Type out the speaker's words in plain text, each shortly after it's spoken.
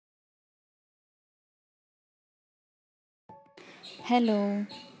Hello,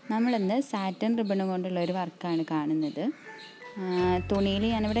 നമ്മളിന്ന് satin ribbon കൊണ്ടുള്ള ഒരു വർക്കാണ് കാണുന്നത്. തുണിയിൽ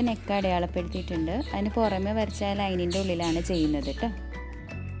ഞാനിവിടെ നെക്ക് അടയാളപ്പെടുത്തിയിട്ടുണ്ട്. അതിന് പുറമെ വരച്ച ലൈനിൻ്റെ ഉള്ളിലാണ് ചെയ്യുന്നത് കേട്ടോ.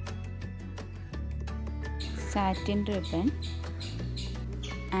 Satin ribbon,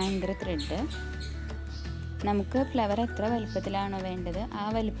 anchor thread. നമുക്ക് ഫ്ലവർ എത്ര വലുപ്പത്തിലാണോ വേണ്ടത് ആ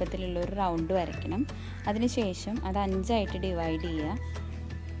വലുപ്പത്തിലുള്ള ഒരു റൗണ്ട് വരയ്ക്കണം. അതിനുശേഷം അത് 5 ഡിവൈഡ് ചെയ്യുക.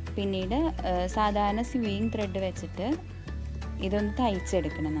 പിന്നീട് സാധാരണ സ്വിങ് ത്രെഡ് വെച്ചിട്ട് ഇതൊന്ന്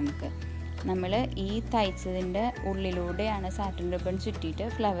തയ്ച്ചെടുക്കണം. നമ്മൾ ഈ തയ്ച്ചതിൻ്റെ ഉള്ളിലൂടെയാണ് സാറ്റിൻ റിബൺ ചുറ്റിയിട്ട്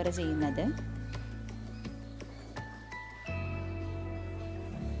ഫ്ലവർ ചെയ്യുന്നത്.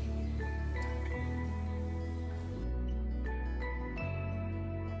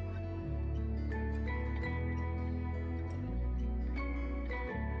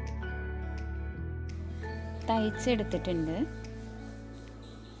 തയ്ച്ചെടുത്തിട്ടുണ്ട്.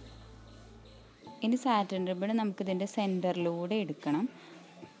 ഇനി സാറ്റിൻ റിബൺ നമുക്കിതിൻ്റെ സെൻറ്ററിലൂടെ എടുക്കണം.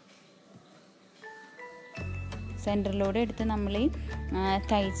 സെൻറ്ററിലൂടെ എടുത്ത് നമ്മൾ ഈ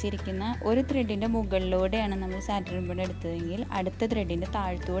തയ്ച്ചിരിക്കുന്ന ഒരു ത്രെഡിൻ്റെ മുകളിലൂടെയാണ് നമ്മൾ സാറ്റിൻ റിബൺ എടുത്തതെങ്കിൽ അടുത്ത ത്രെഡിൻ്റെ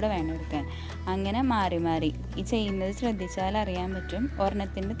താഴത്തൂടെ വേണം എടുക്കാൻ. അങ്ങനെ മാറി മാറി ഈ ചെയ്യുന്നത് ശ്രദ്ധിച്ചാൽ അറിയാൻ പറ്റും.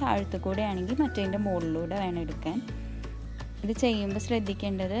 ഒരെണ്ണത്തിൻ്റെ താഴത്തു കൂടെ ആണെങ്കിൽ മറ്റേതിൻ്റെ മുകളിലൂടെ വേണം എടുക്കാൻ. ഇത് ചെയ്യുമ്പോൾ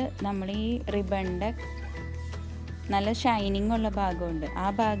ശ്രദ്ധിക്കേണ്ടത്, നമ്മൾ ഈ റിബണിൻ്റെ നല്ല ഷൈനിങ് ഉള്ള ഭാഗമുണ്ട്, ആ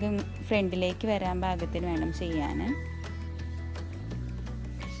ഭാഗം ഫ്രണ്ടിലേക്ക് വരാൻ പാകത്തിന് വേണം ചെയ്യാൻ.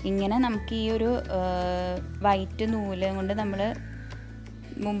 ഇങ്ങനെ നമുക്ക് ഈ ഒരു വൈറ്റ് നൂല് കൊണ്ട് നമ്മൾ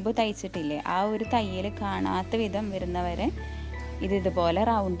മുമ്പ് തയ്ച്ചിട്ടില്ലേ, ആ ഒരു തയ്യൽ കാണാത്ത വിധം വരുന്നവരെ ഇതുപോലെ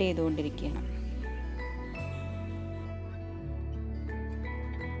റൗണ്ട് ചെയ്തുകൊണ്ടിരിക്കണം.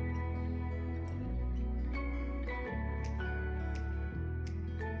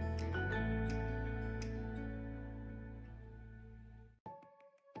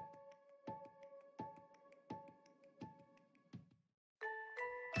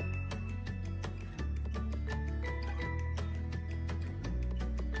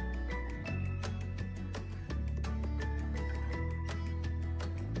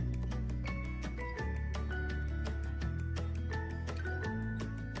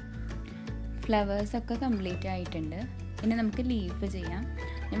 ഫ്ലവേഴ്സൊക്കെ കംപ്ലീറ്റ് ആയിട്ടുണ്ട്. ഇനി നമുക്ക് ലീഫ് ചെയ്യാം.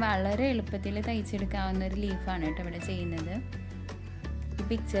 വളരെ എളുപ്പത്തിൽ തയ്ച്ചെടുക്കാവുന്ന ഒരു ലീഫാണ് കേട്ടോ ഇവിടെ ചെയ്യുന്നത്. ഈ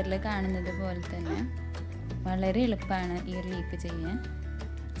പിക്ചറിൽ കാണുന്നത് പോലെ തന്നെ വളരെ എളുപ്പമാണ് ഈ ഒരു ലീഫ് ചെയ്യാൻ.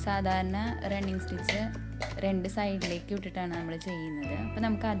 സാധാരണ റണ്ണിങ് സ്റ്റിച്ച് 2 സൈഡിലേക്ക് ഇട്ടിട്ടാണ് നമ്മൾ ചെയ്യുന്നത്. അപ്പോൾ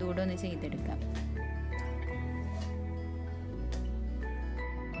നമുക്ക് അതുകൂടെ ഒന്ന് ചെയ്തെടുക്കാം.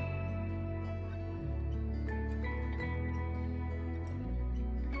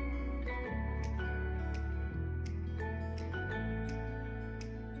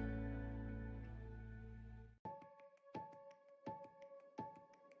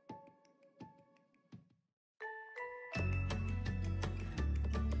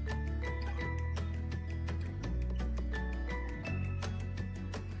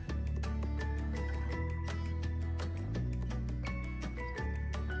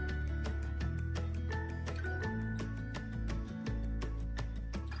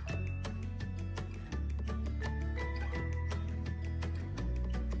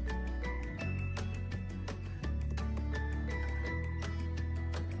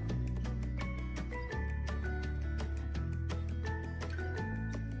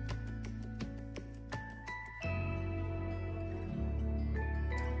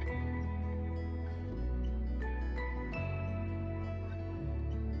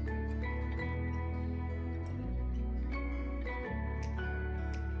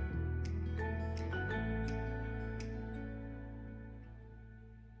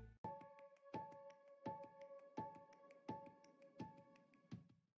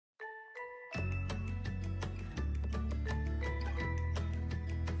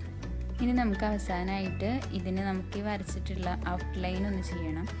 ഇനി നമുക്ക് അവസാനമായിട്ട് ഇതിന് നമുക്ക് വരച്ചിട്ടുള്ള ഔട്ട്ലൈൻ ഒന്ന്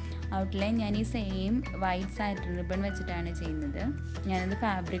ചെയ്യണം. ഔട്ട്ലൈൻ ഞാൻ ഈ സെയിം വൈറ്റ് സാറ്റിൻ റിബൺ വെച്ചിട്ടാണ് ചെയ്യുന്നത്. ഞാനത്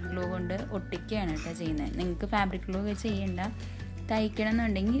ഫാബ്രിക് ഗ്ലൂ കൊണ്ട് ഒട്ടിക്കുകയാണ് കേട്ടോ ചെയ്യുന്നത്. നിങ്ങൾക്ക് ഫാബ്രിക് ഗ്ലൂ ചെയ്യണ്ട, തയ്ക്കണം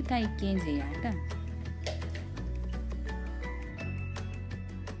എന്നുണ്ടെങ്കിൽ തയ്ക്കുകയും ചെയ്യാം കേട്ടോ.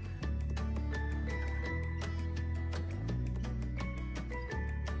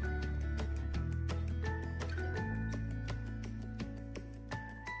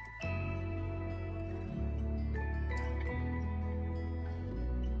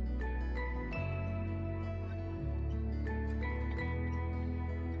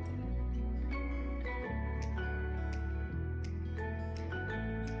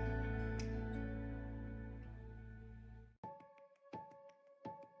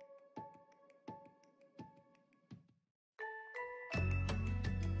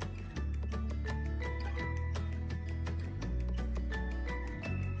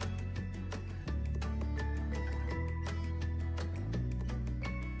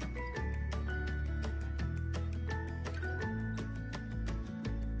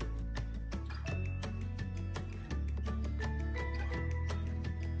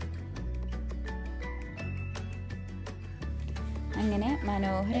 അങ്ങനെ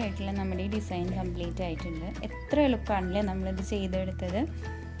മനോഹരമായിട്ടുള്ള നമ്മുടെ ഈ ഡിസൈൻ കംപ്ലീറ്റ് ആയിട്ടുണ്ട്. എത്ര എളുപ്പമാണല്ലേ നമ്മളിത് ചെയ്തെടുത്തത്.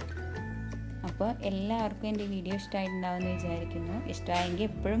 അപ്പോൾ എല്ലാവർക്കും എൻ്റെ വീഡിയോ ഇഷ്ടമായിട്ടുണ്ടാവുമെന്ന് വിചാരിക്കുന്നു. ഇഷ്ടമായെങ്കിൽ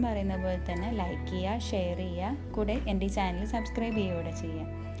എപ്പോഴും പറയുന്ന പോലെ തന്നെ ലൈക്ക് ചെയ്യുക, ഷെയർ ചെയ്യുക, കൂടെ എൻ്റെ ഈ ചാനൽ സബ്സ്ക്രൈബ് ചെയ്യുകയും കൂടെ ചെയ്യുക.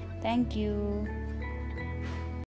 Thank you.